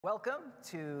Welcome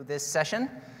to this session.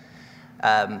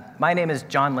 My name is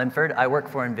John Linford. I work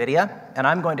for NVIDIA, and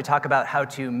I'm going to talk about how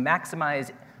to maximize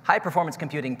high-performance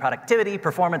computing productivity,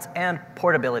 performance, and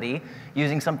portability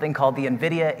using something called the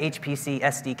NVIDIA HPC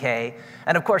SDK.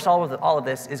 And of course, all of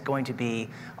this is going to be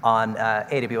on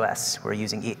AWS. We're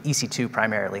using EC2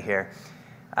 primarily here.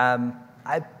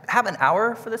 I have an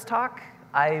hour for this talk.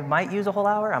 I might use a whole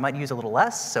hour. I might use a little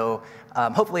less. So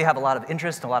hopefully you have a lot of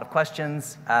interest, a lot of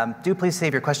questions. Do please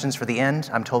save your questions for the end.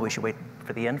 I'm told we should wait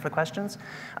for the end for questions.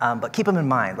 But keep them in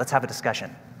mind. Let's have a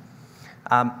discussion.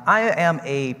 I am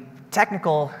a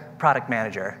technical product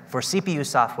manager for CPU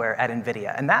software at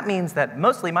NVIDIA. And that means that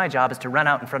mostly my job is to run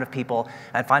out in front of people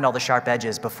and find all the sharp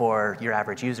edges before your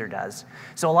average user does.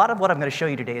 So a lot of what I'm going to show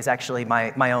you today is actually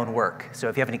my own work. So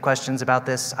if you have any questions about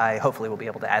this, I hopefully will be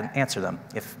able to answer them.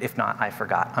 If not, I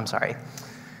forgot. I'm sorry.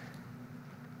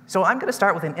 So I'm going to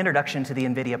start with an introduction to the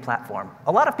NVIDIA platform.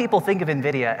 A lot of people think of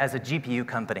NVIDIA as a GPU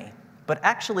company. But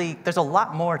actually, there's a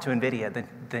lot more to NVIDIA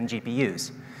than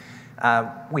GPUs.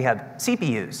 We have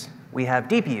CPUs. We have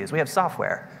DPUs, we have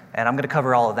software, and I'm going to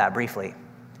cover all of that briefly.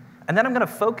 And then I'm going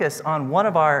to focus on one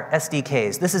of our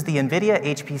SDKs. This is the NVIDIA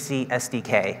HPC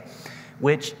SDK,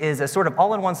 which is a sort of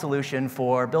all-in-one solution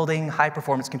for building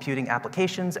high-performance computing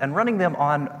applications and running them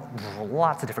on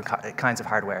lots of different kinds of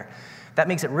hardware. That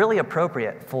makes it really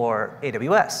appropriate for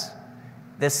AWS.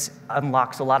 This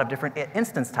unlocks a lot of different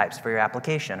instance types for your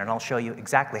application, and I'll show you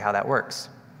exactly how that works.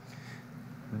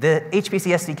 The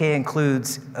HPC SDK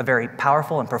includes a very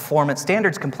powerful and performance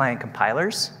standards-compliant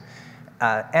compilers,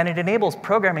 and it enables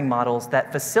programming models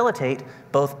that facilitate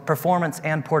both performance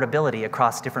and portability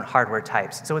across different hardware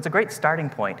types. So it's a great starting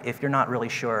point if you're not really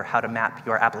sure how to map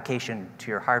your application to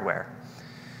your hardware.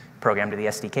 Program to the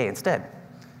SDK instead.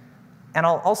 And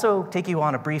I'll also take you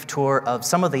on a brief tour of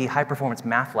some of the high-performance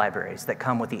math libraries that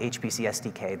come with the HPC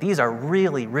SDK. These are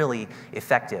really, really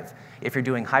effective if you're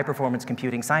doing high-performance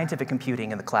computing, scientific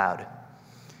computing in the cloud.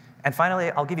 And finally,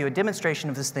 I'll give you a demonstration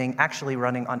of this thing actually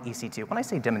running on EC2. When I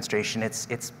say demonstration, it's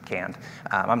canned.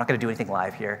 I'm not going to do anything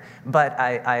live here. But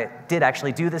I did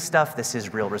actually do this stuff. This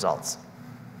is real results.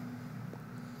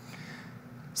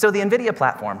 So the NVIDIA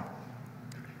platform.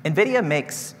 NVIDIA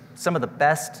makes some of the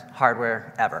best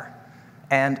hardware ever.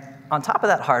 And on top of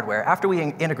that hardware, after we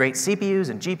integrate CPUs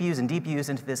and GPUs and DPUs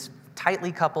into this tightly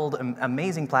coupled,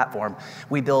 amazing platform,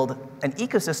 we build an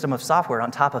ecosystem of software on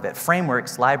top of it,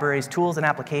 frameworks, libraries, tools, and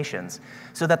applications,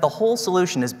 so that the whole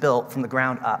solution is built from the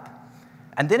ground up.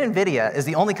 And then NVIDIA is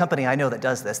the only company I know that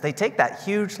does this. They take that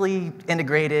hugely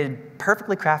integrated,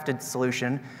 perfectly crafted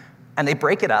solution, and they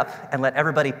break it up and let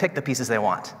everybody pick the pieces they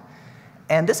want.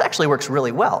 And this actually works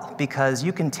really well, because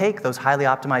you can take those highly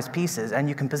optimized pieces and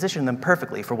you can position them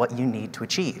perfectly for what you need to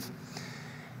achieve.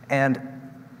 And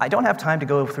I don't have time to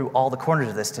go through all the corners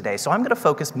of this today, so I'm going to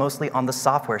focus mostly on the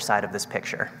software side of this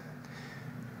picture.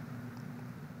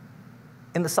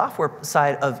 And the software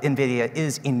side of NVIDIA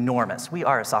is enormous. We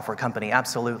are a software company,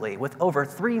 absolutely, with over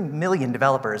 3 million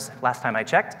developers, last time I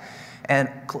checked,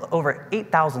 and over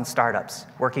 8,000 startups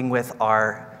working with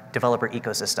our developer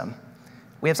ecosystem.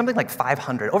 We have something like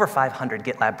over 500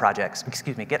 GitHub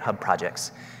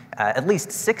projects, at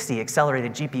least 60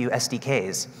 accelerated GPU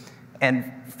SDKs,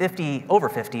 and over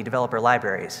 50 developer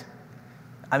libraries.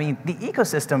 I mean, the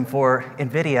ecosystem for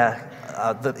NVIDIA,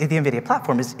 the NVIDIA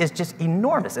platform is just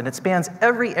enormous, and it spans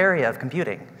every area of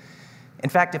computing. In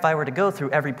fact, if I were to go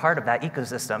through every part of that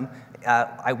ecosystem,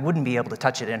 I wouldn't be able to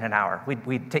touch it in an hour.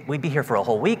 We'd be here for a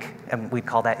whole week, and we'd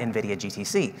call that NVIDIA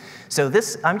GTC. So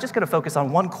I'm just going to focus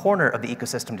on one corner of the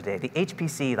ecosystem today, the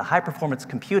HPC, the high-performance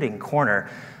computing corner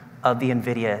of the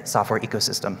NVIDIA software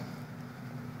ecosystem.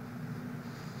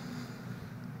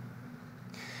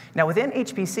 Now, within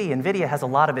HPC, NVIDIA has a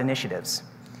lot of initiatives.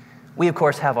 We, of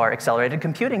course, have our accelerated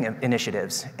computing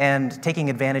initiatives and taking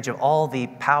advantage of all the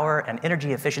power and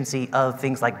energy efficiency of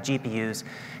things like GPUs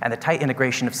and the tight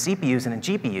integration of CPUs and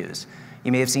GPUs.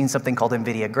 You may have seen something called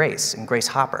NVIDIA Grace and Grace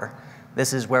Hopper.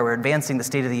 This is where we're advancing the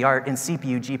state-of-the-art in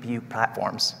CPU-GPU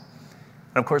platforms.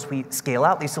 And of course, we scale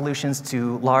out these solutions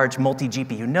to large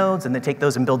multi-GPU nodes and then take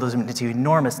those and build those into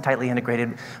enormous, tightly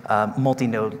integrated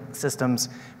multi-node systems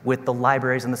with the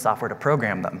libraries and the software to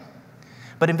program them.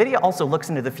 But NVIDIA also looks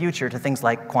into the future to things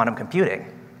like quantum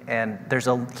computing. And there's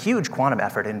a huge quantum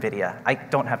effort in NVIDIA. I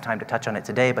don't have time to touch on it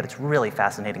today, but it's really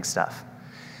fascinating stuff.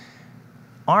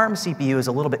 ARM CPU is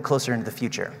a little bit closer into the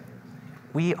future.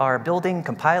 We are building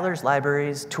compilers,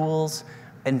 libraries, tools,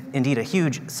 and indeed a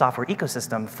huge software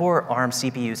ecosystem for ARM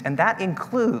CPUs, and that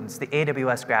includes the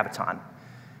AWS Graviton.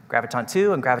 Graviton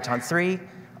 2 and Graviton 3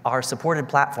 are supported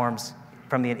platforms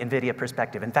from the NVIDIA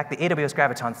perspective. In fact, the AWS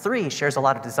Graviton 3 shares a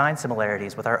lot of design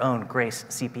similarities with our own Grace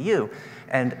CPU,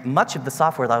 and much of the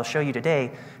software that I'll show you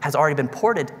today has already been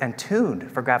ported and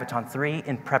tuned for Graviton 3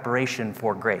 in preparation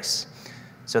for Grace.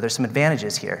 So there's some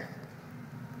advantages here.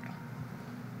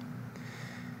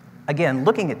 Again,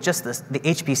 looking at just the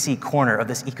HPC corner of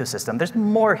this ecosystem, there's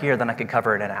more here than I could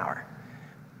cover in an hour.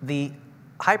 The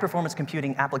high-performance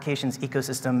computing applications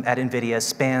ecosystem at NVIDIA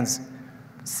spans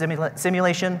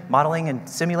simulation, modeling, and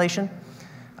simulation.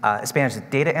 It spans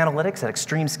data analytics at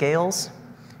extreme scales,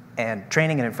 and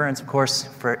training and inference, of course,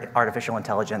 for artificial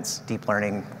intelligence, deep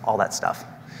learning, all that stuff.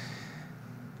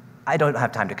 I don't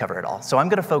have time to cover it all, so I'm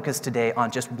going to focus today on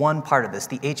just one part of this,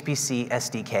 the HPC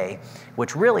SDK,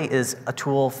 which really is a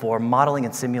tool for modeling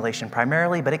and simulation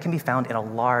primarily, but it can be found in a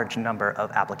large number of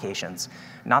applications,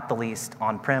 not the least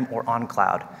on-prem or on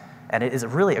cloud. And it is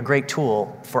really a great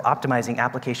tool for optimizing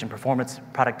application performance,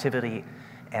 productivity,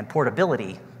 and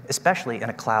portability, especially in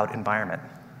a cloud environment.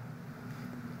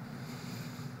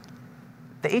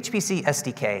 The HPC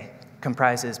SDK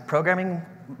comprises programming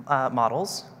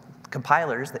models,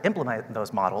 compilers that implement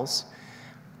those models,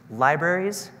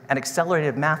 libraries, and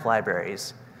accelerated math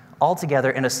libraries, all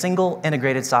together in a single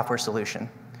integrated software solution.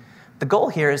 The goal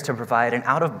here is to provide an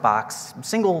out-of-box,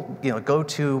 single,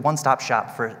 go-to, one-stop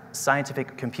shop for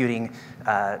scientific computing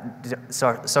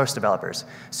source developers.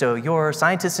 So your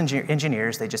scientists and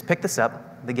engineers, they just pick this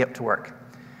up, they get to work.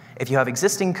 If you have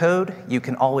existing code, you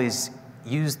can always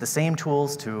use the same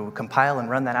tools to compile and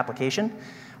run that application.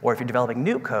 Or if you're developing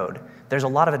new code, there's a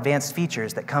lot of advanced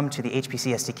features that come to the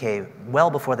HPC SDK well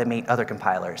before they meet other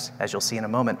compilers, as you'll see in a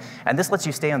moment. And this lets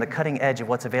you stay on the cutting edge of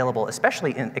what's available,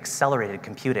 especially in accelerated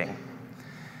computing.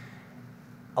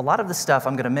 A lot of the stuff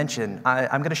I'm going to mention,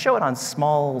 I'm going to show it on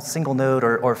small single node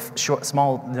or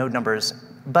small node numbers,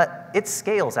 but it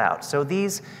scales out. So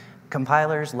these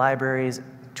compilers, libraries,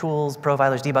 tools,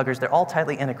 profilers, debuggers, they're all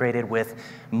tightly integrated with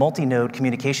multi-node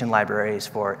communication libraries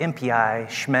for MPI,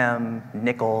 SHMEM,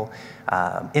 Nickel,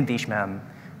 NVSHMEM,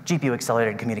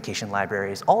 GPU-accelerated communication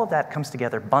libraries. All of that comes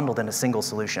together bundled in a single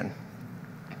solution.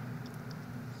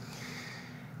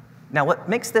 Now, what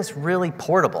makes this really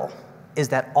portable is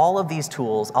that all of these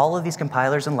tools, all of these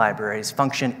compilers and libraries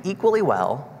function equally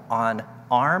well on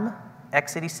ARM,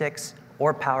 x86,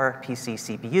 or PowerPC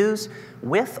CPUs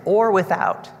with or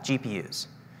without GPUs.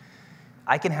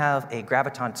 I can have a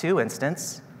Graviton 2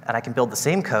 instance, and I can build the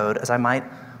same code as I might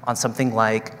on something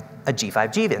like a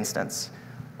G5G instance,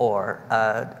 or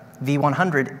a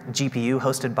V100 GPU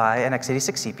hosted by an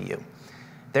x86 CPU.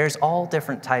 There's all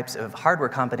different types of hardware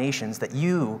combinations that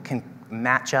you can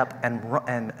match up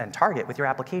and target with your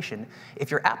application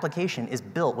if your application is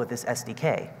built with this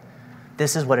SDK.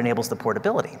 This is what enables the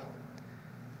portability.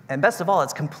 And best of all,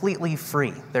 it's completely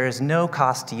free. There is no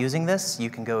cost to using this. You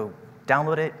can go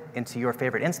download it into your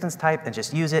favorite instance type and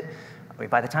just use it. I mean,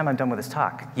 by the time I'm done with this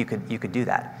talk, you could do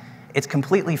that. It's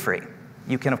completely free.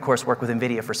 You can, of course, work with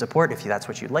NVIDIA for support if that's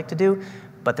what you'd like to do,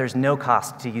 but there's no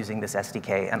cost to using this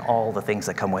SDK and all the things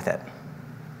that come with it.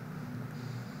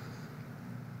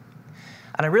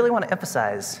 And I really want to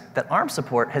emphasize that ARM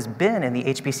support has been in the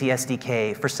HPC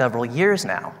SDK for several years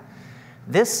now.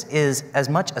 This is as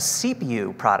much a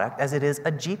CPU product as it is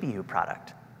a GPU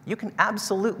product. You can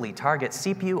absolutely target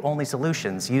CPU-only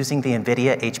solutions using the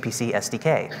NVIDIA HPC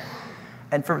SDK.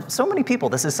 And for so many people,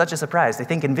 this is such a surprise. They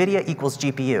think NVIDIA equals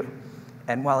GPU.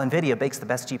 And while NVIDIA makes the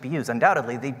best GPUs,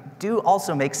 undoubtedly, they do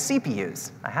also make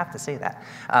CPUs. I have to say that.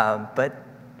 But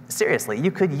seriously,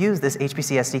 you could use this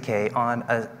HPC SDK on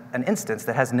an instance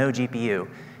that has no GPU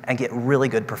and get really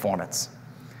good performance.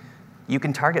 You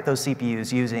can target those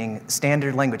CPUs using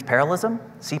standard language parallelism,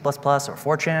 C++ or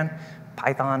Fortran,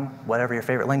 Python, whatever your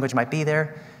favorite language might be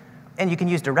there. And you can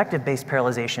use directive-based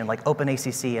parallelization like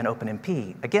OpenACC and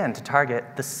OpenMP, again, to target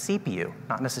the CPU,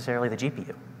 not necessarily the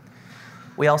GPU.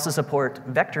 We also support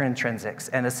vector intrinsics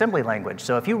and assembly language,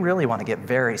 so if you really want to get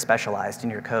very specialized in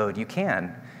your code, you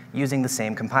can, using the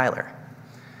same compiler.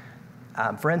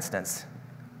 For instance,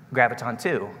 Graviton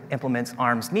 2 implements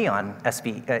ARM's Neon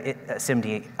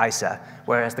SIMD ISA,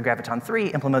 whereas the Graviton 3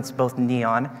 implements both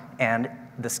Neon and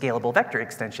the scalable vector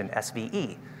extension,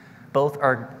 SVE. Both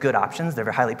are good options,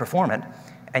 they're highly performant,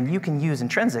 and you can use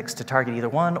intrinsics to target either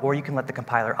one, or you can let the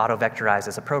compiler auto-vectorize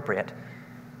as appropriate.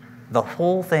 The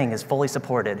whole thing is fully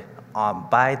supported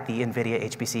by the NVIDIA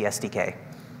HPC SDK.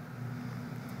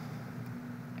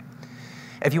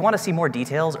 If you want to see more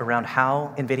details around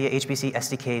how NVIDIA HPC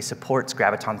SDK supports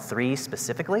Graviton 3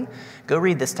 specifically, go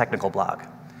read this technical blog.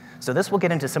 So this will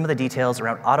get into some of the details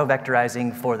around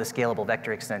auto-vectorizing for the scalable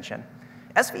vector extension.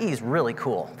 SVE is really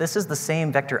cool. This is the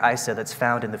same vector ISA that's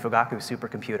found in the Fugaku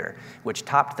supercomputer, which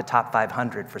topped the top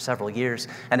 500 for several years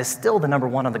and is still the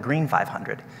 #1 on the Green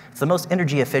 500. It's the most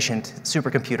energy efficient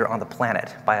supercomputer on the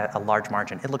planet by a large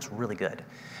margin. It looks really good.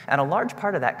 And a large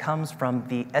part of that comes from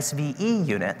the SVE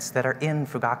units that are in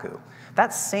Fugaku.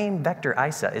 That same vector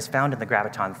ISA is found in the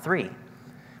Graviton3,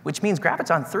 which means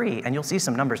Graviton3, and you'll see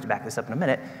some numbers to back this up in a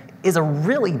minute, is a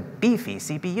really beefy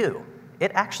CPU.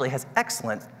 It actually has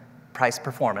excellent price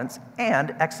performance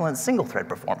and excellent single-thread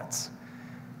performance.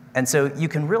 And so you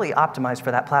can really optimize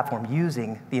for that platform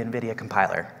using the NVIDIA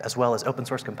compiler, as well as open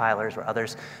source compilers or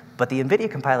others, but the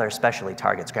NVIDIA compiler especially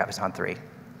targets Graviton3.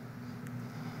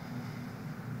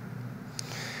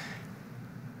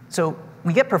 So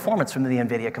we get performance from the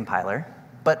NVIDIA compiler,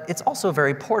 but it's also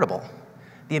very portable.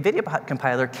 The NVIDIA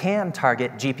compiler can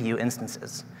target GPU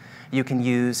instances. You can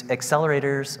use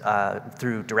accelerators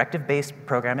through directive-based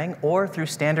programming or through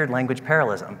standard language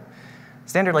parallelism.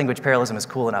 Standard language parallelism is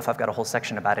cool enough. I've got a whole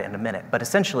section about it in a minute. But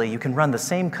essentially, you can run the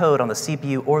same code on the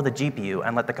CPU or the GPU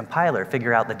and let the compiler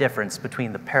figure out the difference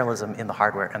between the parallelism in the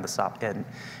hardware and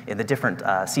in the different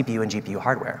CPU and GPU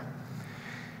hardware.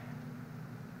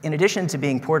 In addition to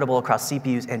being portable across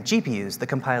CPUs and GPUs, the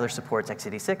compiler supports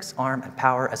x86, ARM, and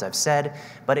Power, as I've said,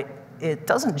 but it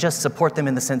doesn't just support them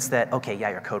in the sense that, okay,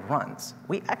 yeah, your code runs.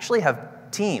 We actually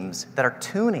have teams that are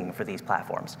tuning for these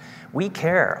platforms. We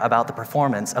care about the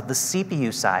performance of the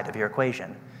CPU side of your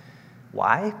equation.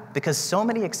 Why? Because so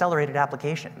many accelerated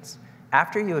applications,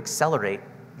 after you accelerate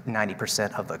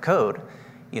 90% of the code,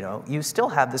 you still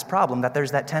have this problem that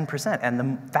there's that 10%, and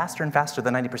the faster and faster the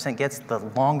 90% gets, the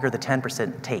longer the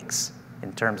 10% takes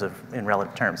in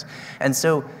relative terms. And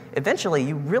so eventually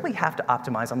you really have to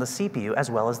optimize on the CPU as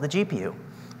well as the GPU,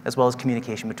 as well as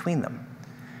communication between them.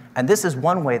 And this is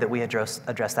one way that we address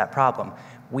that problem.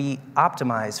 We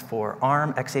optimize for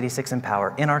ARM, x86, and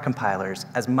Power in our compilers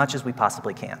as much as we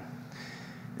possibly can.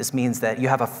 This means that you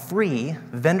have a free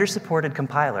vendor-supported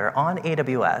compiler on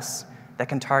AWS that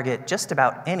can target just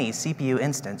about any CPU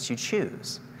instance you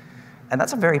choose. And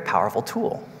that's a very powerful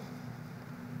tool.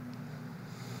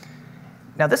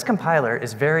 Now, this compiler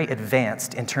is very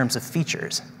advanced in terms of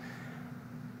features.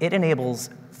 It enables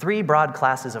 3 broad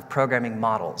classes of programming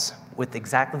models with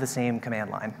exactly the same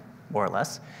command line, more or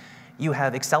less. You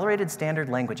have accelerated standard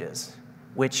languages,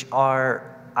 which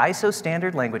are ISO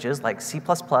standard languages like C++ and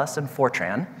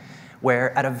Fortran,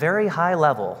 where at a very high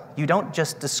level, you don't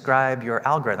just describe your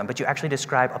algorithm, but you actually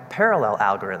describe a parallel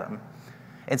algorithm.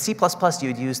 In C++, you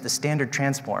would use the standard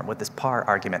transform with this par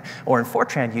argument, or in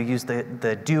Fortran, you use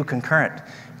the do concurrent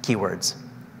keywords.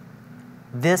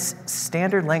 This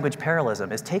standard language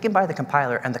parallelism is taken by the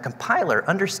compiler, and the compiler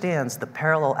understands the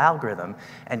parallel algorithm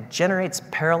and generates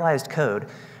parallelized code,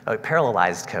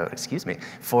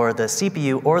 for the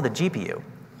CPU or the GPU.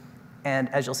 And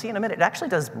as you'll see in a minute, it actually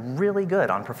does really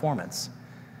good on performance.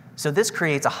 So this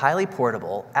creates a highly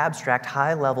portable, abstract,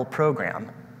 high-level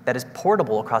program that is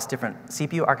portable across different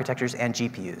CPU architectures and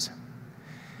GPUs.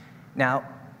 Now,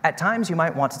 at times you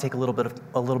might want to take a little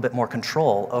bit more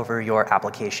control over your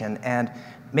application and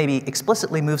maybe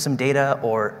explicitly move some data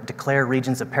or declare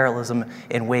regions of parallelism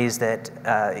in ways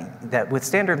that with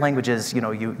standard languages,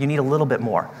 you need a little bit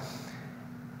more.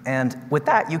 And with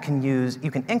that, you can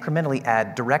incrementally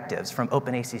add directives from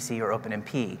OpenACC or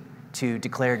OpenMP to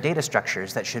declare data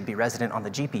structures that should be resident on the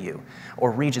GPU,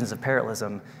 or regions of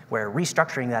parallelism where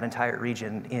restructuring that entire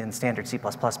region in standard C++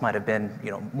 might have been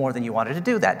more than you wanted to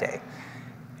do that day.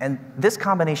 And this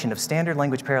combination of standard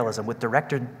language parallelism with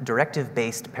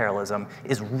directive-based parallelism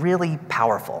is really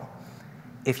powerful.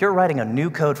 If you're writing a new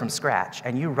code from scratch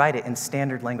and you write it in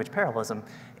standard language parallelism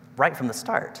right from the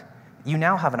start, you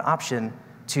now have an option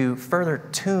to further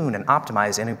tune and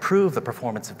optimize and improve the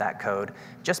performance of that code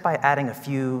just by adding a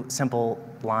few simple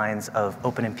lines of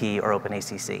OpenMP or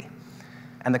OpenACC.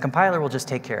 And the compiler will just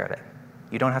take care of it.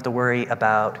 You don't have to worry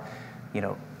about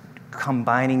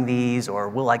combining these, or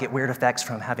will I get weird effects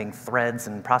from having threads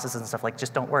and processes and stuff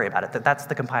just don't worry about it. That's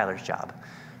the compiler's job.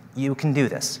 You can do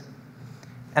this.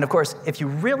 And of course, if you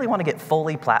really want to get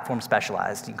fully platform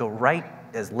specialized, you go right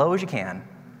as low as you can.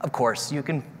 Of course, you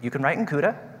can write in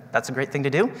CUDA. That's a great thing to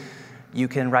do. You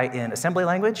can write in assembly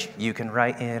language. You can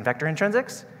write in vector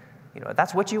intrinsics. If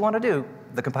that's what you want to do,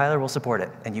 the compiler will support it,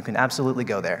 and you can absolutely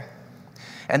go there.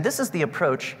 And this is the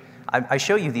approach. I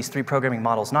show you these 3 programming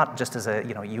models not just as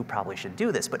you probably should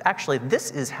do this, but actually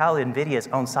this is how NVIDIA's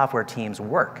own software teams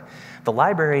work. The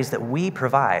libraries that we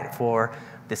provide for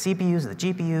the CPUs, the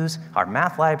GPUs, our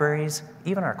math libraries,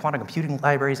 even our quantum computing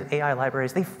libraries and AI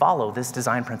libraries, they follow this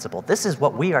design principle. This is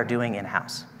what we are doing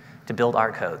in-house to build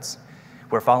our codes.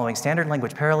 We're following standard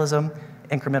language parallelism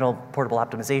incremental portable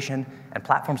optimization, and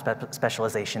platform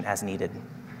specialization as needed.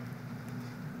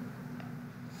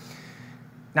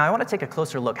 Now, I want to take a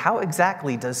closer look. How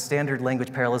exactly does standard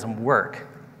language parallelism work?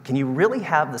 Can you really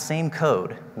have the same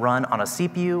code run on a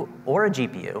CPU or a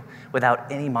GPU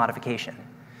without any modification?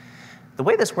 The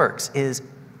way this works is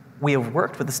we have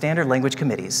worked with the standard language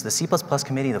committees, the C++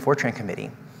 committee, the Fortran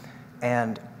committee,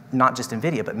 and not just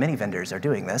NVIDIA, but many vendors are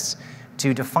doing this,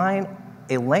 to define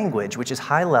a language which is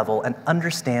high level and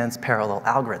understands parallel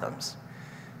algorithms.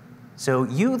 So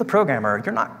you, the programmer,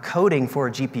 you're not coding for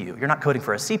a GPU, you're not coding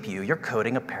for a CPU, you're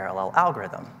coding a parallel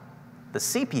algorithm. The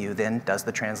CPU then does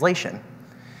the translation.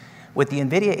 With the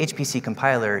NVIDIA HPC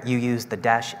compiler, you use the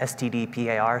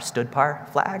 -stdpar stdpar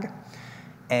flag,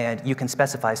 and you can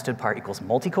specify stdpar equals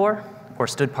multicore or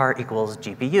stdpar equals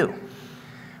GPU.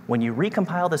 When you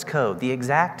recompile this code, the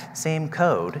exact same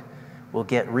code will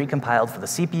get recompiled for the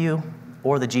CPU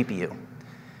or the GPU.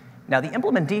 Now, the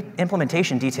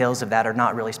implementation details of that are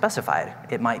not really specified.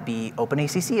 It might be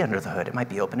OpenACC under the hood. It might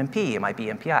be OpenMP. It might be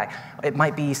MPI. It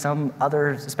might be some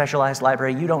other specialized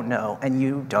library you don't know, and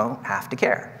you don't have to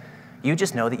care. You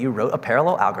just know that you wrote a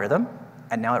parallel algorithm,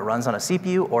 and now it runs on a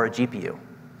CPU or a GPU.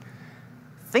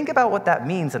 Think about what that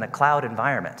means in a cloud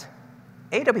environment.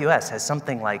 AWS has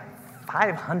something like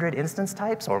 500 instance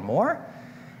types or more,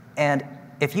 and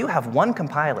if you have one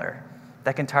compiler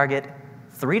that can target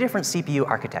 3 different CPU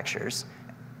architectures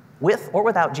with or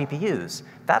without GPUs,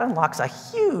 that unlocks a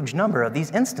huge number of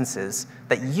these instances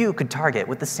that you could target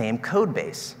with the same code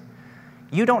base.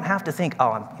 You don't have to think,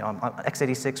 oh, I'm on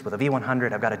x86 with a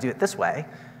V100, I've got to do it this way.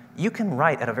 You can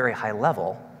write at a very high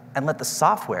level and let the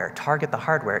software target the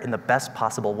hardware in the best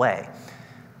possible way.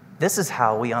 This is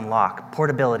how we unlock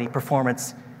portability,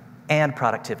 performance, and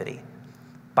productivity,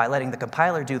 by letting the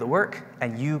compiler do the work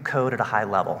and you code at a high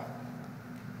level.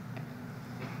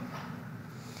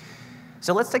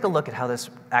 So let's take a look at how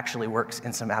this actually works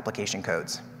in some application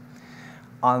codes.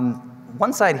 On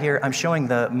one side here, I'm showing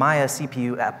the Maya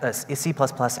CPU C++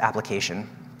 application.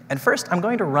 And first, I'm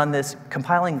going to run this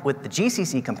compiling with the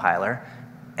GCC compiler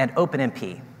and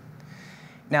OpenMP.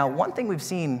 Now, one thing we've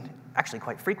seen actually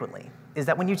quite frequently is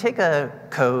that when you take a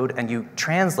code and you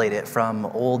translate it from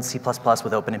old C++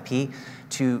 with OpenMP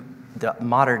to the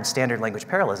modern standard language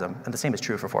parallelism, and the same is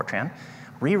true for Fortran,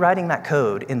 rewriting that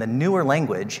code in the newer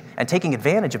language and taking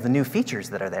advantage of the new features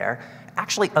that are there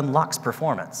actually unlocks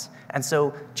performance. And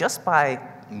so just by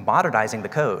modernizing the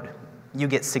code, you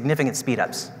get significant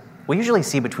speedups. We usually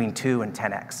see between 2 and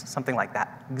 10x, something like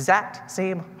that. Exact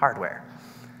same hardware.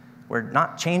 We're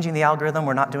not changing the algorithm,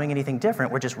 we're not doing anything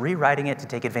different, we're just rewriting it to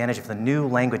take advantage of the new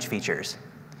language features.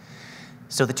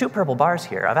 So the 2 purple bars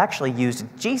here, I've actually used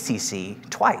GCC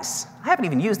twice. I haven't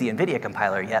even used the NVIDIA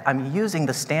compiler yet. I'm using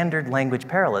the standard language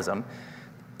parallelism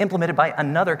implemented by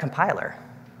another compiler.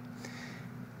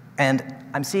 And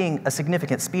I'm seeing a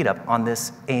significant speed up on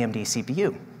this AMD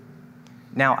CPU.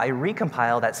 Now, I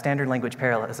recompile that standard language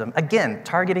parallelism, again,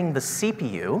 targeting the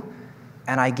CPU,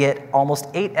 and I get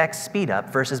almost 8x speed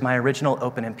up versus my original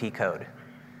OpenMP code.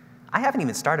 I haven't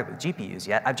even started with GPUs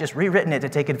yet. I've just rewritten it to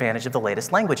take advantage of the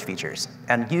latest language features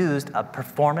and used a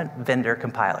performant vendor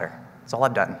compiler. That's all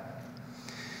I've done.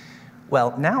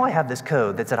 Well, now I have this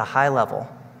code that's at a high level.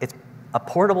 It's a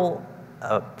portable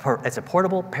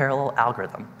parallel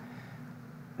algorithm.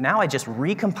 Now I just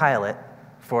recompile it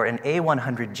for an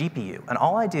A100 GPU. And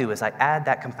all I do is I add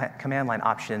that command line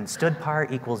option, stdpar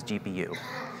equals GPU.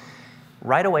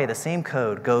 Right away, the same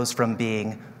code goes from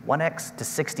being 1x to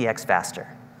 60x faster.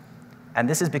 And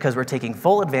this is because we're taking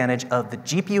full advantage of the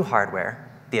GPU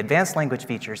hardware, the advanced language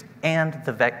features, and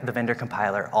the vendor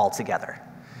compiler all together.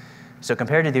 So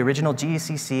compared to the original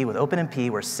GCC with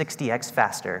OpenMP, we're 60x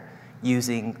faster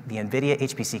using the NVIDIA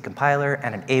HPC compiler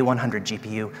and an A100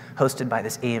 GPU hosted by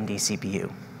this AMD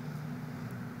CPU.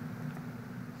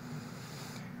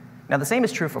 Now, the same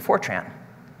is true for Fortran.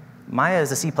 Maya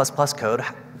is a C++ code.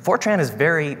 Fortran is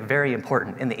very, very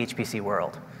important in the HPC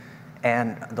world.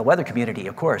 And the weather community,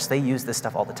 of course, they use this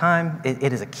stuff all the time.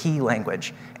 It is a key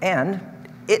language. And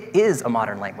it is a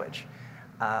modern language.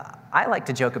 I like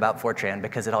to joke about Fortran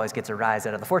because it always gets a rise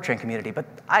out of the Fortran community, but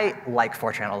I like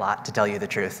Fortran a lot, to tell you the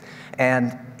truth.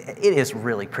 And it is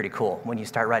really pretty cool when you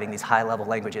start writing these high-level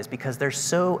languages because they're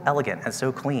so elegant and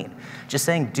so clean. Just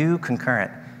saying do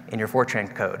concurrent in your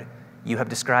Fortran code, you have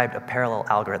described a parallel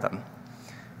algorithm.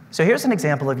 So here's an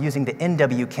example of using the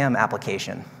NWChem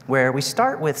application, where we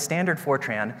start with standard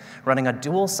Fortran running a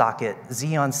dual-socket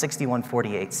Xeon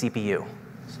 6148 CPU.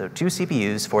 So 2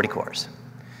 CPUs, 40 cores.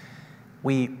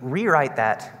 We rewrite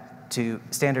that to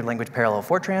standard language parallel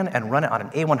Fortran and run it on an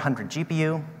A100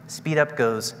 GPU. Speed up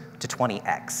goes to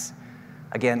 20x.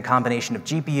 Again, combination of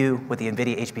GPU with the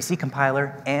NVIDIA HPC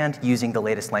compiler and using the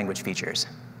latest language features.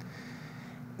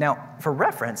 Now, for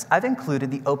reference, I've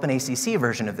included the OpenACC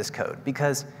version of this code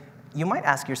because you might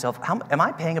ask yourself, am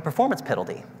I paying a performance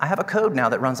penalty? I have a code now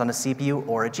that runs on a CPU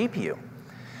or a GPU.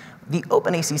 The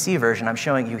OpenACC version I'm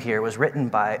showing you here was written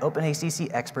by OpenACC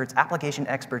experts, application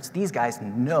experts. These guys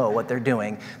know what they're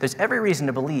doing. There's every reason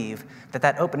to believe that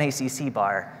that OpenACC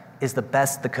bar is the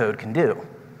best the code can do.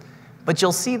 But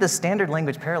you'll see the standard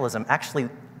language parallelism actually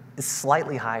is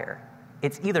slightly higher.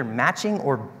 It's either matching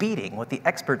or beating what the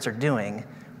experts are doing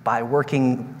by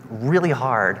working really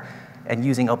hard and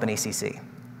using OpenACC.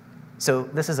 So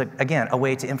this is, again, a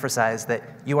way to emphasize that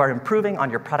you are improving on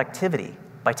your productivity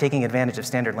by taking advantage of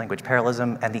standard language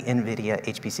parallelism and the NVIDIA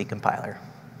HPC compiler.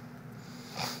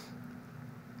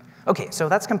 OK, so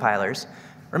that's compilers.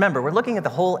 Remember, we're looking at the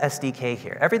whole SDK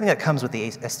here, everything that comes with the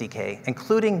SDK,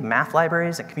 including math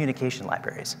libraries and communication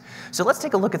libraries. So let's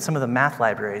take a look at some of the math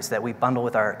libraries that we bundle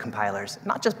with our compilers.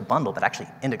 Not just bundle, but actually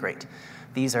integrate.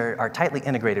 These are tightly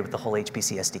integrated with the whole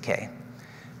HPC SDK.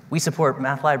 We support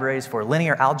math libraries for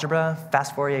linear algebra,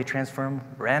 fast Fourier transform,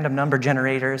 random number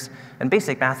generators, and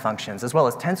basic math functions, as well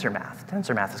as tensor math.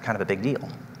 Tensor math is kind of a big deal.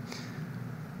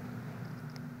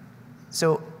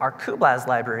 So our cuBLAS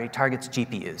library targets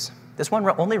GPUs. This one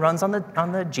only runs on the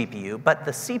GPU, but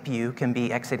the CPU can be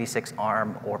x86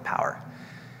 ARM or Power.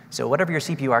 So whatever your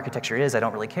CPU architecture is, I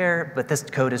don't really care, but this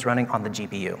code is running on the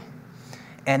GPU.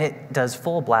 And it does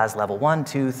full BLAS level 1,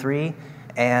 2, 3,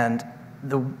 and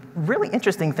the really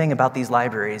interesting thing about these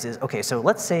libraries is, OK, so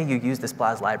let's say you use this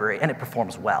BLAS library and it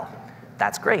performs well.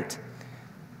 That's great.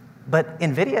 But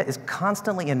NVIDIA is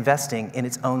constantly investing in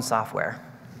its own software.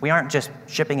 We aren't just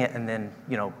shipping it and then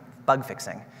bug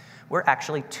fixing. We're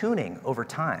actually tuning over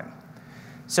time.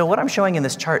 So what I'm showing in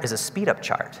this chart is a speed up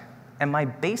chart. And my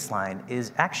baseline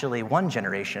is actually one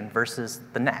generation versus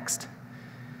the next.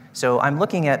 So I'm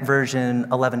looking at version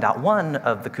 11.1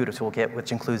 of the CUDA toolkit,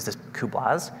 which includes this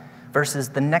cuBLAS, versus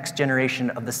the next generation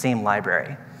of the same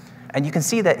library. And you can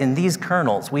see that in these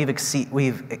kernels,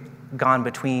 we've gone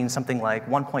between something like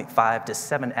 1.5 to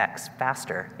 7x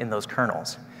faster in those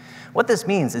kernels. What this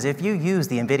means is if you use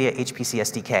the NVIDIA HPC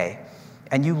SDK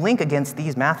and you link against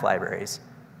these math libraries,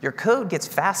 your code gets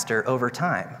faster over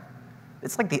time.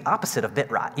 It's like the opposite of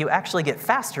bit rot. You actually get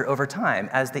faster over time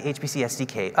as the HPC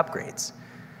SDK upgrades.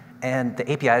 And the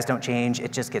APIs don't change,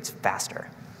 it just gets faster.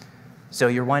 So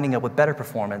you're winding up with better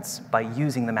performance by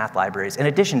using the math libraries in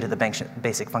addition to the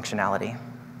basic functionality.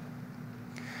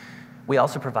 We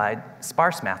also provide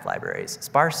sparse math libraries.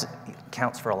 Sparse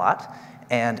counts for a lot,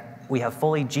 and we have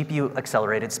fully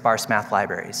GPU-accelerated sparse math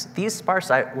libraries. These sparse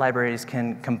libraries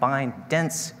can combine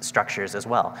dense structures as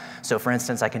well. So for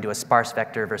instance, I can do a sparse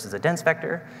vector versus a dense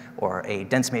vector, or a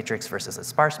dense matrix versus a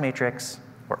sparse matrix,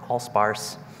 or all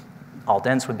sparse. All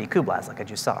dense would be cuBLAS, like I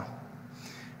just saw.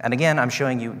 And again, I'm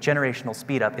showing you generational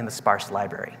speedup in the sparse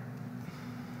library.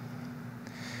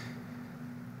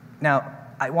 Now,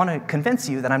 I want to convince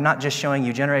you that I'm not just showing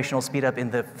you generational speedup in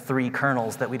the 3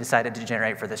 kernels that we decided to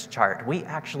generate for this chart. We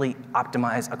actually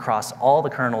optimize across all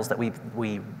the kernels that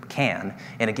we can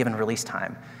in a given release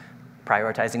time.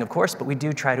 Prioritizing, of course, but we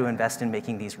do try to invest in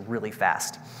making these really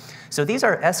fast. So these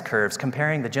are S-curves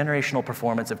comparing the generational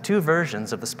performance of 2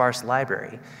 versions of the sparse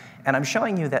library. And I'm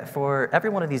showing you that for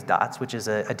every one of these dots, which is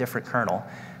a different kernel,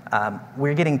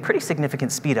 we're getting pretty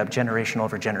significant speedup generation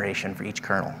over generation for each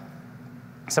kernel.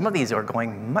 Some of these are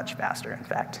going much faster, in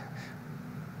fact.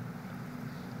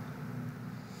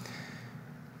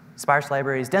 Sparse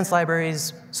libraries, dense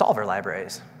libraries, solver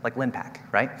libraries, like LinPack,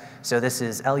 right? So this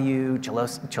is LU,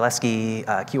 Cholesky,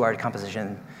 QR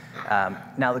decomposition.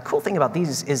 Now, the cool thing about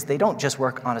these is they don't just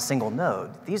work on a single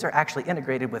node. These are actually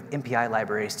integrated with MPI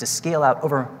libraries to scale out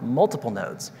over multiple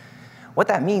nodes. What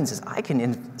that means is I can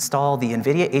install the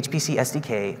NVIDIA HPC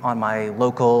SDK on my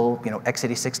local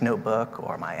x86 notebook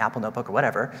or my Apple notebook or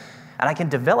whatever, and I can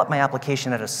develop my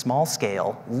application at a small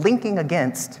scale, linking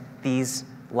against these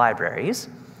libraries,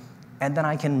 and then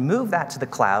I can move that to the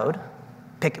cloud,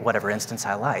 pick whatever instance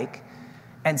I like,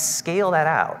 and scale that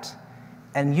out.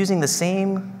 And using the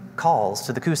same calls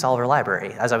to the cuSolver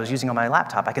library as I was using on my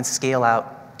laptop, I can scale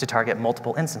out to target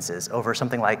multiple instances over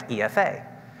something like EFA.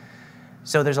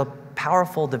 So there's a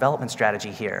powerful development strategy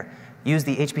here. Use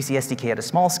the HPC SDK at a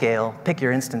small scale, pick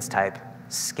your instance type,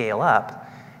 scale up,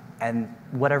 and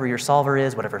whatever your solver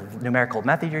is, whatever numerical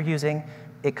method you're using,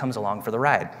 it comes along for the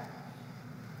ride.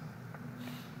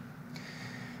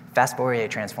 Fast Fourier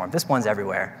transform. This one's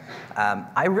everywhere.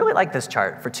 I really like this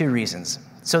chart for 2 reasons.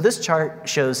 So this chart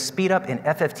shows speed up in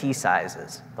FFT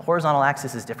sizes. The horizontal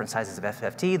axis is different sizes of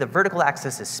FFT. The vertical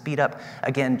axis is speed up,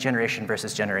 again, generation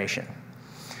versus generation.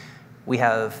 We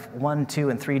have 1, 2,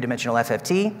 and 3-dimensional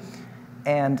FFT.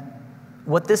 And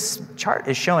what this chart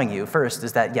is showing you first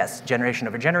is that, yes, generation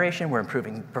over generation, we're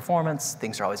improving performance.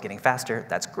 Things are always getting faster.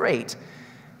 That's great.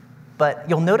 But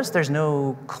you'll notice there's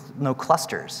no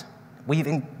clusters. We've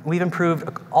improved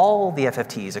all the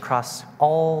FFTs across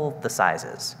all the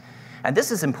sizes. And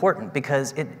this is important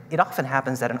because it often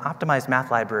happens that an optimized math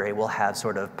library will have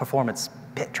sort of performance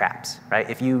pit traps, right?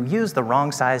 If you use the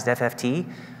wrong sized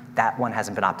FFT, that one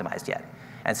hasn't been optimized yet.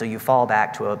 And so you fall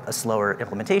back to a slower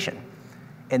implementation.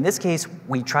 In this case,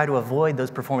 we try to avoid those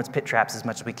performance pit traps as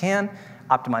much as we can,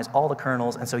 optimize all the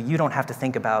kernels, and so you don't have to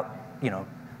think about,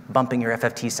 bumping your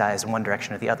FFT size in one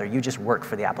direction or the other. You just work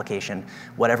for the application,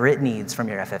 whatever it needs from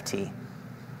your FFT.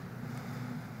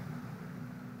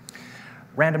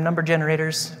 Random number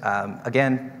generators,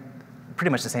 again, pretty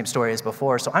much the same story as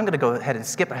before, so I'm going to go ahead and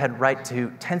skip ahead right to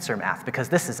tensor math, because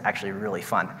this is actually really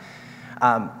fun.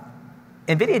 NVIDIA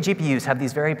GPUs have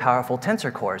these very powerful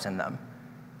tensor cores in them.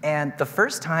 And the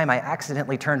first time I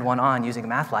accidentally turned one on using a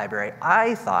math library,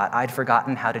 I thought I'd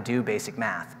forgotten how to do basic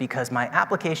math, because my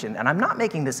application, and I'm not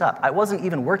making this up, I wasn't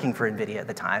even working for NVIDIA at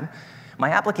the time,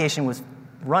 my application was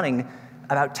running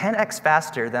about 10x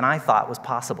faster than I thought was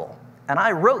possible. And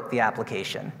I wrote the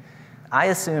application. I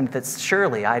assumed that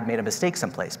surely I'd made a mistake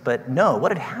someplace, but no,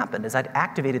 what had happened is I'd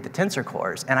activated the tensor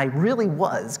cores, and I really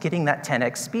was getting that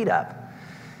 10x speed up.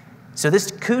 So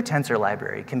this cuTensor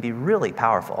library can be really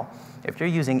powerful. If you're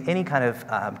using any kind of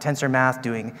tensor math,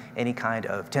 doing any kind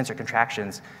of tensor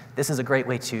contractions, this is a great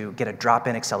way to get a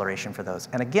drop-in acceleration for those.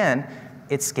 And again,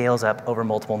 it scales up over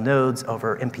multiple nodes,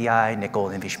 over MPI, nickel,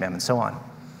 NVSHMEM, and so on.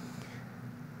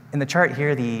 In the chart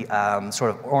here, the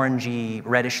sort of orangey,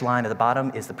 reddish line at the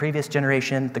bottom is the previous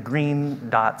generation. The green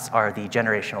dots are the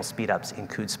generational speedups in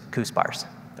cuSparse,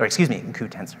 or excuse me, in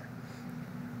cuTensor.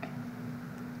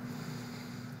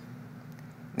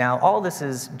 Now, all this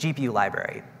is GPU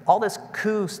library. All this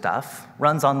Cu stuff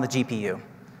runs on the GPU.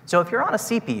 So if you're on a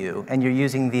CPU and you're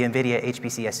using the NVIDIA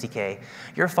HPC SDK,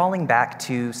 you're falling back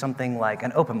to something like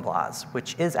an OpenBLAS,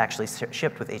 which is actually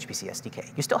shipped with HPC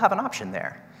SDK. You still have an option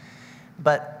there.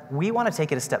 But we want to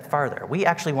take it a step farther. We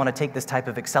actually want to take this type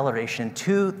of acceleration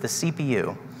to the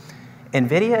CPU.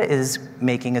 NVIDIA is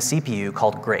making a CPU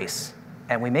called Grace.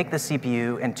 And we make the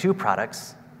CPU in 2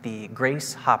 products, the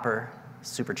Grace Hopper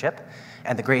superchip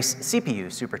and the Grace CPU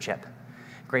superchip.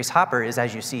 Grace Hopper is,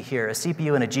 as you see here, a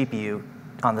CPU and a GPU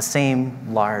on the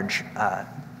same large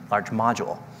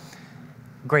module.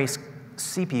 Grace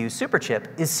CPU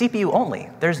superchip is CPU only.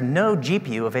 There's no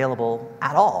GPU available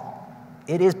at all.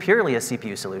 It is purely a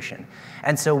CPU solution.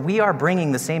 And so we are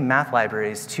bringing the same math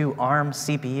libraries to ARM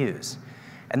CPUs.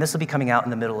 And this will be coming out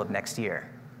in the middle of next year.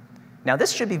 Now,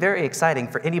 this should be very exciting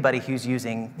for anybody who's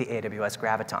using the AWS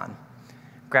Graviton.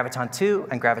 Graviton 2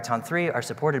 and Graviton 3 are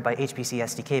supported by HPC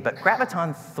SDK, but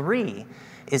Graviton 3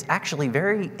 is actually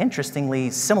very interestingly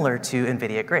similar to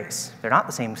NVIDIA Grace. They're not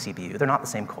the same CPU, they're not the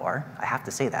same core, I have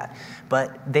to say that,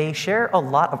 but they share a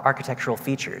lot of architectural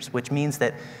features, which means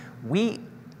that we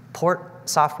port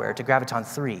software to Graviton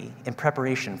 3 in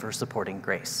preparation for supporting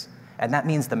Grace. And that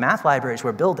means the math libraries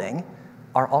we're building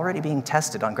are already being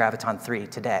tested on Graviton 3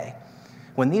 today.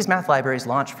 When these math libraries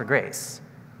launch for Grace,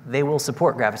 they will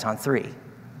support Graviton 3,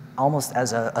 almost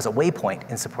as a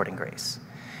waypoint in supporting Grace.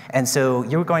 And so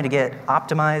you're going to get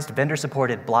optimized,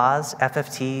 vendor-supported BLAS,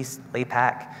 FFTs,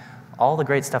 LAPACK, all the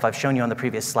great stuff I've shown you on the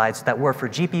previous slides that were for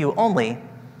GPU only.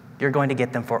 You're going to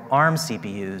get them for ARM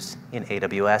CPUs in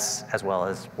AWS, as well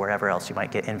as wherever else you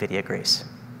might get NVIDIA Grace.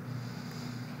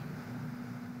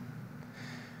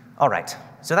 All right,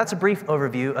 so that's a brief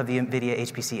overview of the NVIDIA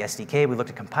HPC SDK. We looked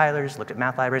at compilers, looked at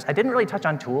math libraries. I didn't really touch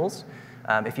on tools.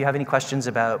 If you have any questions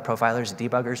about profilers and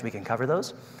debuggers, we can cover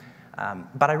those.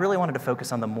 But I really wanted to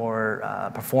focus on the more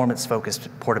performance-focused,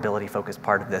 portability-focused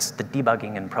part of this. The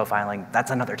debugging and profiling,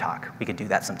 that's another talk. We could do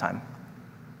that sometime.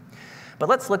 But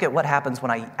let's look at what happens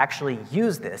when I actually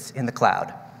use this in the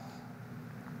cloud.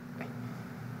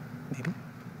 Maybe?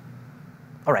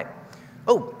 All right.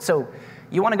 Oh, so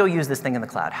you want to go use this thing in the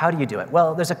cloud. How do you do it?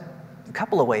 Well, there's a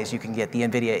couple of ways you can get the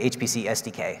NVIDIA HPC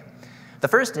SDK. The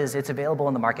first is it's available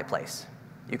in the marketplace.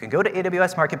 You can go to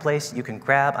AWS Marketplace, you can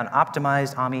grab an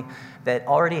optimized AMI that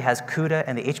already has CUDA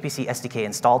and the HPC SDK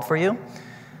installed for you.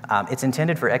 It's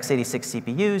intended for x86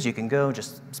 CPUs. You can go,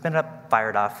 just spin it up, fire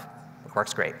it off. It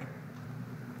works great.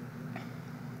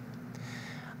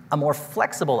 A more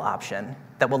flexible option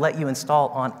that will let you install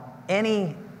on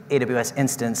any AWS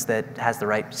instance that has the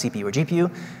right CPU or GPU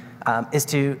is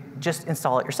to just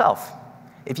install it yourself.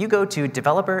 If you go to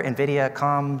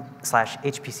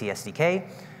developer.nvidia.com/HPC SDK,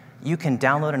 you can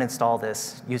download and install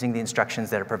this using the instructions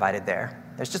that are provided there.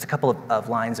 There's just a couple of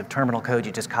lines of terminal code.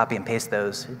 You just copy and paste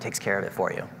those. It takes care of it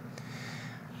for you.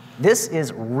 This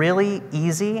is really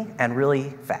easy and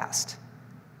really fast.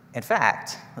 In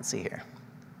fact, let's see here.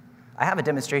 I have a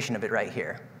demonstration of it right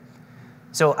here.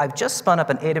 So I've just spun up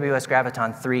an AWS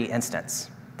Graviton 3 instance.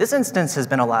 This instance has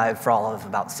been alive for all of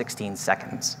about 16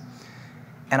 seconds.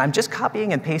 And I'm just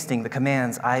copying and pasting the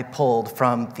commands I pulled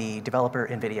from the developer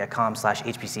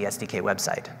NVIDIA.com/HPC SDK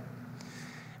website.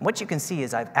 And what you can see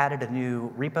is I've added a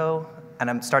new repo, and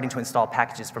I'm starting to install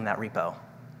packages from that repo.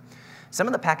 Some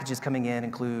of the packages coming in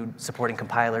include supporting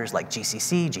compilers like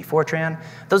GCC, G4tran.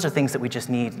 Those are things that we just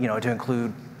need to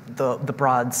include the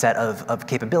broad set of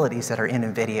capabilities that are in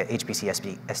NVIDIA HPC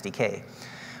SDK.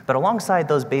 But alongside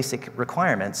those basic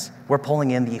requirements, we're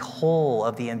pulling in the whole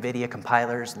of the NVIDIA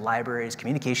compilers, libraries,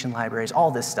 communication libraries,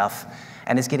 all this stuff,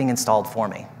 and it's getting installed for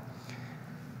me.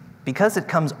 Because it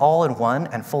comes all in one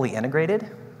and fully integrated,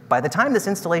 by the time this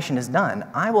installation is done,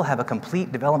 I will have a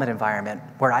complete development environment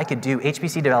where I could do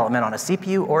HPC development on a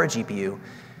CPU or a GPU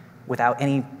without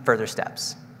any further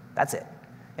steps. That's it.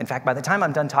 In fact, by the time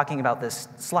I'm done talking about this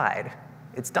slide,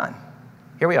 it's done.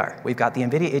 Here we are. We've got the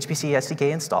NVIDIA HPC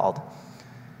SDK installed.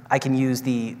 I can use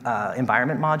the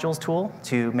environment modules tool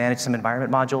to manage some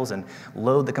environment modules and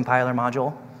load the compiler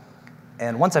module.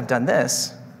 And once I've done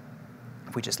this,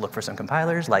 if we just look for some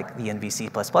compilers like the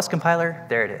NVC++ compiler,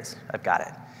 there it is. I've got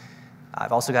it.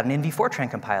 I've also got an NV4tran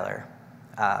compiler.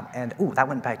 That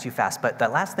went by too fast. But the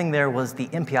last thing there was the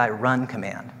MPI run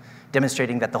command,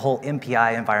 demonstrating that the whole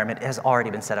MPI environment has already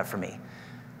been set up for me.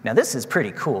 Now, this is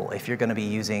pretty cool if you're going to be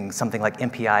using something like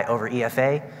MPI over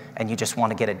EFA and you just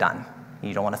want to get it done.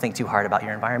 You don't want to think too hard about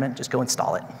your environment. Just go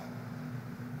install it.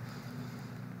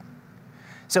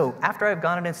 So after I've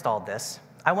gone and installed this,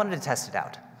 I wanted to test it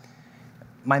out.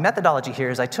 My methodology here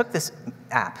is I took this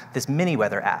app, this mini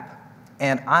weather app,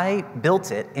 and I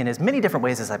built it in as many different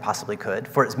ways as I possibly could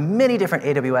for as many different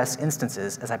AWS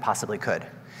instances as I possibly could.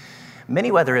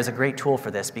 Miniweather is a great tool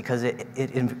for this because it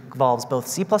involves both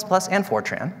C++ and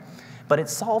Fortran, but it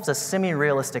solves a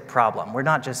semi-realistic problem. We're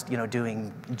not just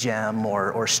doing gem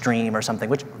or stream or something,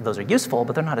 which those are useful,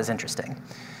 but they're not as interesting.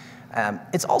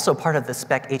 It's also part of the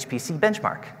spec HPC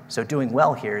benchmark, so doing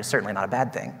well here is certainly not a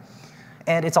bad thing.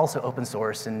 And it's also open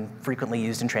source and frequently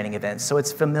used in training events, so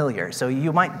it's familiar. So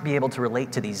you might be able to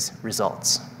relate to these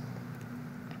results.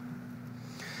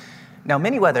 Now,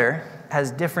 Miniweather has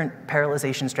different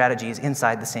parallelization strategies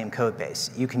inside the same code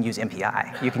base. You can use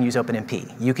MPI, you can use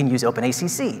OpenMP, you can use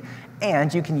OpenACC,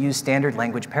 and you can use standard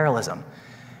language parallelism.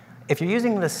 If you're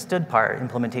using the STUDPAR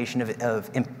implementation of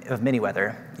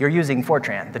Miniweather, you're using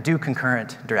Fortran, the do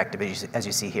concurrent directive, as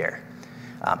you see here.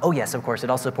 Oh yes, of course, it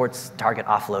also supports target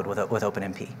offload with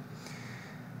OpenMP.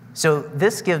 So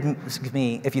this gives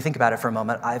me, if you think about it for a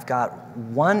moment, I've got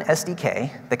one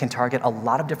SDK that can target a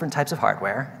lot of different types of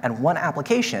hardware and one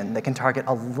application that can target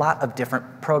a lot of different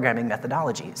programming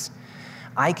methodologies.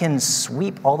 I can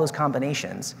sweep all those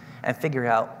combinations and figure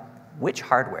out which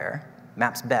hardware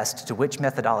maps best to which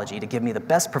methodology to give me the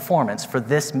best performance for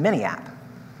this mini app,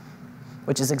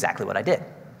 which is exactly what I did.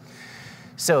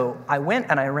 So I went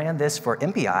and I ran this for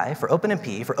MPI, for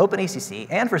OpenMP, for OpenACC,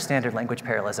 and for standard language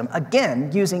parallelism,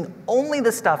 again, using only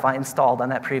the stuff I installed on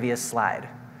that previous slide.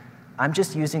 I'm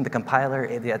just using the compiler,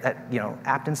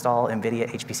 apt install NVIDIA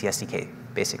HPC SDK,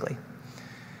 basically.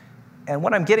 And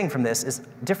what I'm getting from this is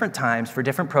different times for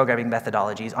different programming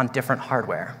methodologies on different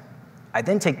hardware. I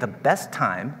then take the best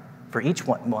time for each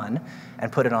one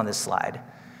and put it on this slide.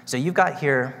 So you've got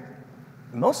here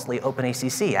mostly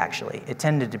OpenACC, actually. It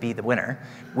tended to be the winner,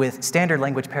 with standard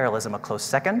language parallelism a close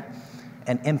second,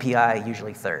 and MPI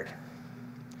usually third.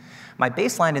 My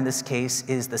baseline in this case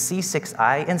is the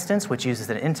C6i instance, which uses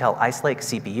an Intel Ice Lake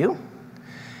CPU.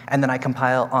 And then I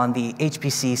compile on the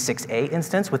HPC 6a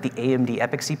instance with the AMD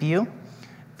EPYC CPU,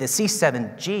 the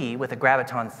C7G with a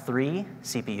Graviton 3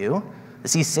 CPU, the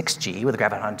C6G with a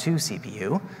Graviton 2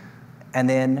 CPU, and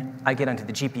then I get onto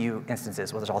the GPU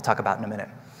instances, which I'll talk about in a minute.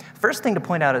 First thing to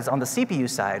point out is on the CPU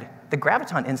side, the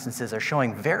Graviton instances are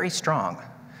showing very strong.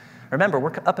 Remember,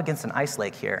 we're up against an Ice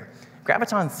Lake here.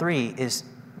 Graviton 3 is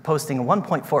posting a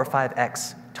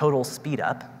 1.45x total speed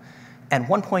up and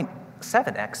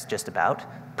 1.7x, just about,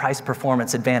 price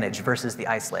performance advantage versus the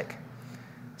Ice Lake.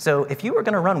 So if you were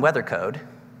going to run weather code,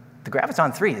 the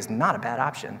Graviton 3 is not a bad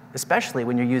option, especially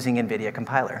when you're using NVIDIA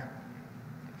compiler.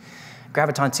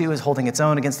 Graviton 2 is holding its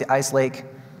own against the Ice Lake,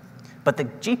 but the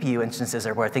GPU instances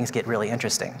are where things get really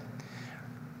interesting.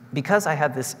 Because I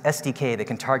have this SDK that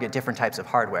can target different types of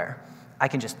hardware, I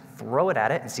can just throw it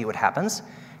at it and see what happens,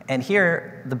 And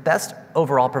here, the best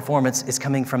overall performance is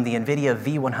coming from the NVIDIA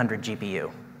V100 GPU.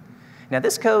 Now,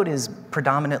 this code is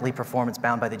predominantly performance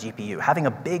bound by the GPU. Having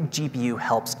a big GPU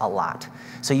helps a lot.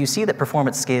 So you see that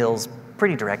performance scales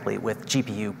pretty directly with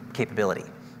GPU capability.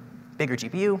 Bigger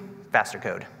GPU, faster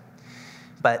code.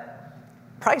 But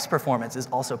price performance is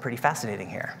also pretty fascinating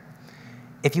here.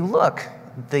 If you look,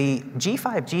 the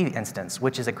G5G instance,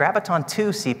 which is a Graviton2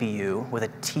 CPU with a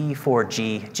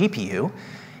T4G GPU,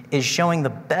 is showing the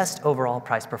best overall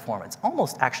price performance,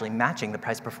 almost actually matching the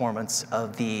price performance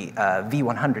of the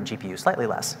V100 GPU, slightly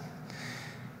less.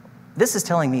 This is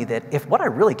telling me that if what I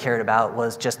really cared about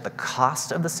was just the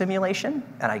cost of the simulation,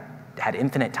 and I had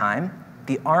infinite time,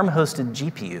 the ARM-hosted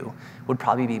GPU would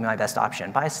probably be my best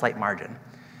option by a slight margin.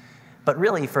 But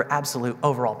really, for absolute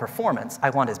overall performance, I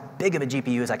want as big of a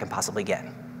GPU as I can possibly get.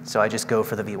 So I just go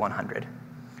for the V100.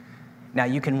 Now,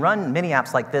 you can run mini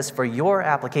apps like this for your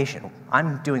application.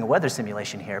 I'm doing a weather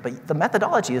simulation here, but the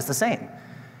methodology is the same.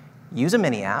 Use a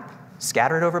mini app,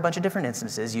 scatter it over a bunch of different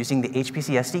instances using the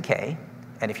HPC SDK,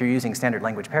 and if you're using standard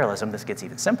language parallelism, this gets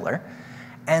even simpler,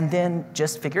 and then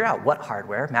just figure out what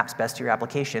hardware maps best to your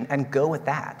application and go with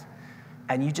that.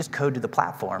 And you just code to the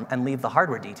platform and leave the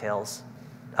hardware details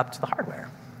up to the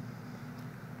hardware.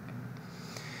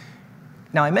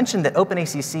 Now, I mentioned that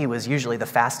OpenACC was usually the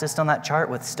fastest on that chart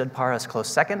with StudPAR as close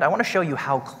second. I want to show you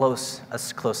how close a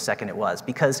close second it was,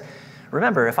 because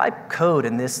remember, if I code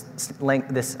in this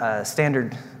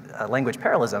standard language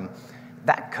parallelism,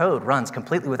 that code runs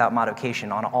completely without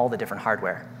modification on all the different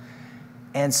hardware.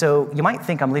 And so you might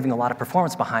think I'm leaving a lot of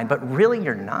performance behind, but really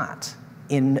you're not.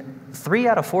 In 3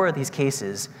 out of 4 of these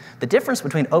cases, the difference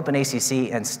between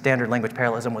OpenACC and standard language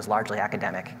parallelism was largely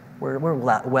academic. We're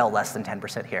well less than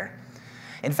 10% here.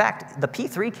 In fact, the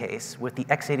P3 case with the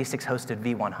x86 hosted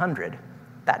V100,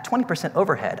 that 20%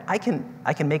 overhead, I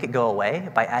can make it go away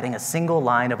by adding a single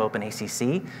line of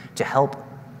OpenACC to help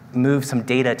move some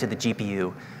data to the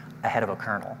GPU ahead of a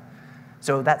kernel.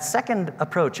 So that second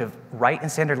approach of write in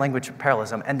standard language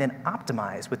parallelism and then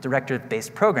optimize with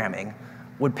directive-based programming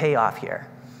would pay off here.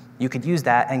 You could use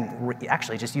that and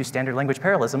actually just use standard language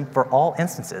parallelism for all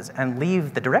instances and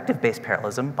leave the directive-based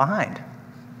parallelism behind.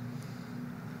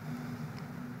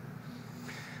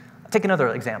 Take another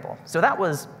example. So that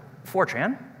was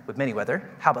Fortran with Miniweather.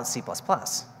 How about C++?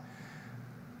 Lulesh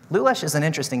is an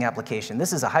interesting application.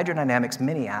 This is a hydrodynamics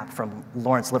mini app from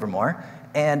Lawrence Livermore.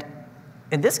 And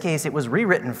in this case, it was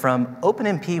rewritten from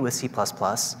OpenMP with C++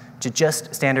 to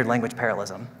just standard language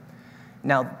parallelism.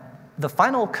 Now, the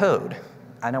final code,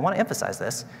 and I want to emphasize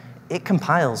this, it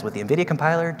compiles with the NVIDIA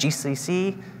compiler,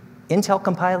 GCC, Intel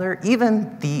compiler,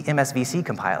 even the MSVC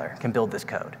compiler can build this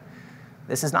code.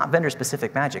 This is not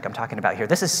vendor-specific magic I'm talking about here.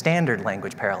 This is standard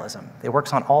language parallelism. It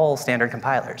works on all standard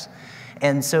compilers.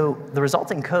 And so the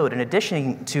resulting code, in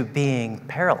addition to being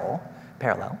parallel,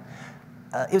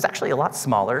 it was actually a lot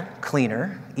smaller,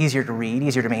 cleaner, easier to read,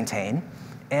 easier to maintain.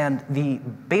 And the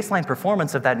baseline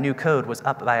performance of that new code was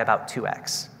up by about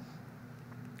 2x.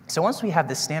 So once we have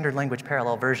this standard language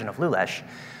parallel version of Lulesh,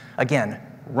 again,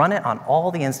 run it on all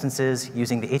the instances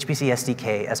using the HPC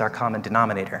SDK as our common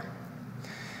denominator.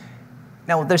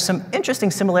 Now, there's some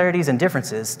interesting similarities and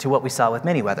differences to what we saw with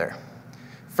Miniweather.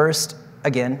 First,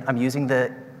 again, I'm using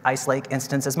the Ice Lake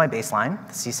instance as my baseline,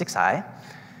 the C6i.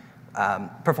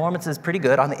 Performance is pretty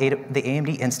good on the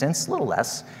AMD instance, a little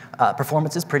less.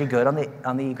 Performance is pretty good on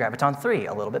the Graviton 3,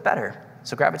 a little bit better.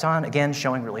 So Graviton, again,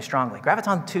 showing really strongly.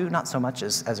 Graviton 2, not so much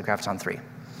as a Graviton 3.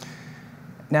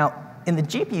 Now, in the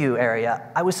GPU area,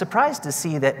 I was surprised to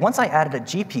see that once I added a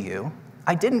GPU,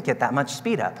 I didn't get that much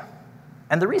speed up.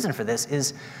 And the reason for this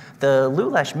is the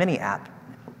Lulesh mini app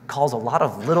calls a lot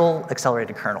of little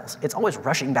accelerated kernels. It's always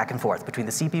rushing back and forth between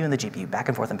the CPU and the GPU, back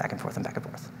and forth and back and forth and back and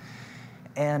forth.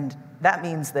 And that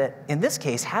means that in this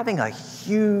case, having a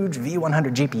huge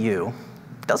V100 GPU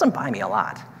doesn't buy me a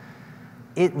lot.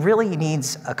 It really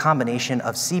needs a combination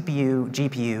of CPU,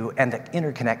 GPU, and the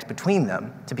interconnect between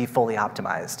them to be fully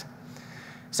optimized.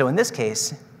 So in this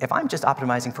case, if I'm just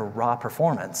optimizing for raw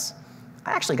performance,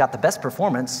 I actually got the best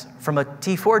performance from a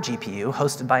T4 GPU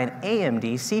hosted by an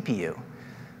AMD CPU.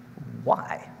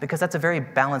 Why? Because that's a very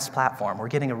balanced platform. We're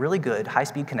getting a really good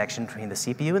high-speed connection between the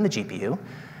CPU and the GPU.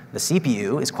 The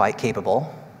CPU is quite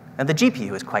capable, and the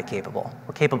GPU is quite capable.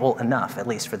 We're capable enough, at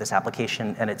least for this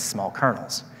application and its small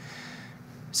kernels.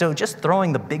 So just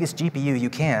throwing the biggest GPU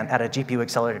you can at a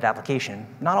GPU-accelerated application,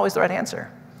 not always the right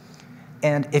answer.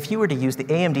 And if you were to use the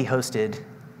AMD-hosted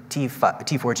T4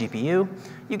 GPU,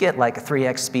 you get like a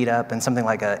 3x speed up and something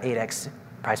like a 8x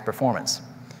price performance.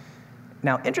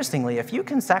 Now, interestingly, if you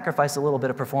can sacrifice a little bit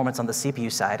of performance on the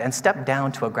CPU side and step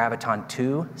down to a Graviton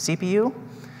 2 CPU,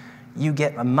 you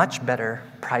get a much better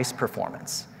price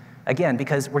performance. Again,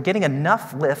 because we're getting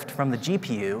enough lift from the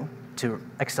GPU to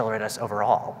accelerate us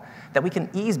overall, that we can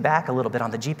ease back a little bit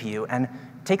on the GPU and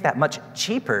take that much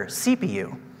cheaper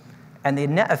CPU. And the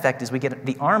net effect is we get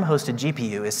the ARM-hosted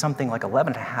GPU is something like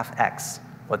 11.5x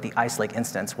what the Ice Lake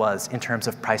instance was in terms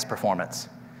of price performance.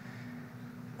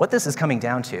 What this is coming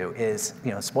down to is,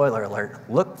 spoiler alert,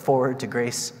 look forward to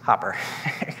Grace Hopper,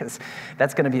 because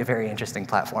that's going to be a very interesting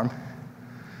platform.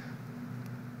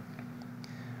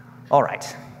 All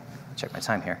right, check my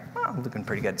time here. Oh, I'm looking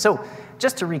pretty good. So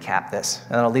just to recap this,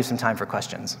 and then I'll leave some time for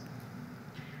questions.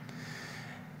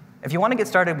 If you want to get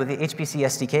started with the HPC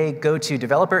SDK, go to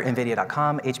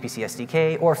developer.nvidia.com, HPC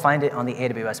SDK, or find it on the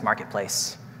AWS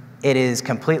Marketplace. It is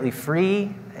completely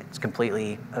free. It's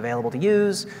completely available to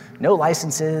use. No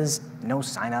licenses, no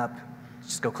sign up.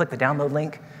 Just go click the download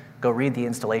link, go read the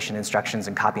installation instructions,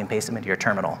 and copy and paste them into your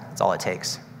terminal. That's all it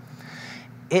takes.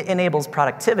 It enables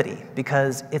productivity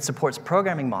because it supports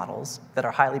programming models that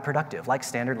are highly productive, like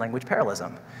standard language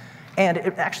parallelism. And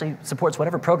it actually supports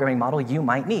whatever programming model you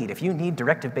might need. If you need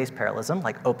directive-based parallelism,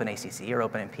 like OpenACC or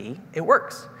OpenMP, it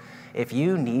works. If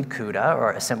you need CUDA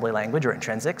or assembly language or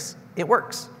intrinsics, it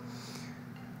works.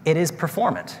 It is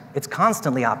performant. It's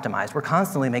constantly optimized. We're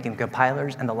constantly making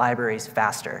compilers and the libraries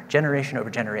faster, generation over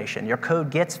generation. Your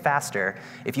code gets faster.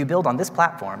 If you build on this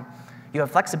platform, you have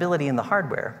flexibility in the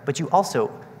hardware, but you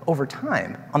also, over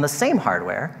time, on the same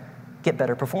hardware, get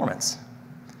better performance.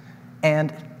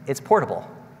 And it's portable.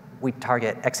 We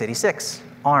target x86,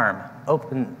 ARM,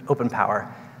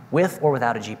 OpenPower, with or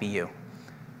without a GPU.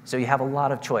 So you have a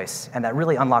lot of choice, and that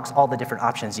really unlocks all the different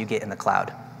options you get in the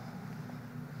cloud.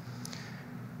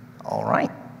 All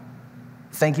right.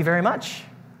 Thank you very much.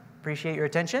 Appreciate your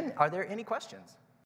attention. Are there any questions?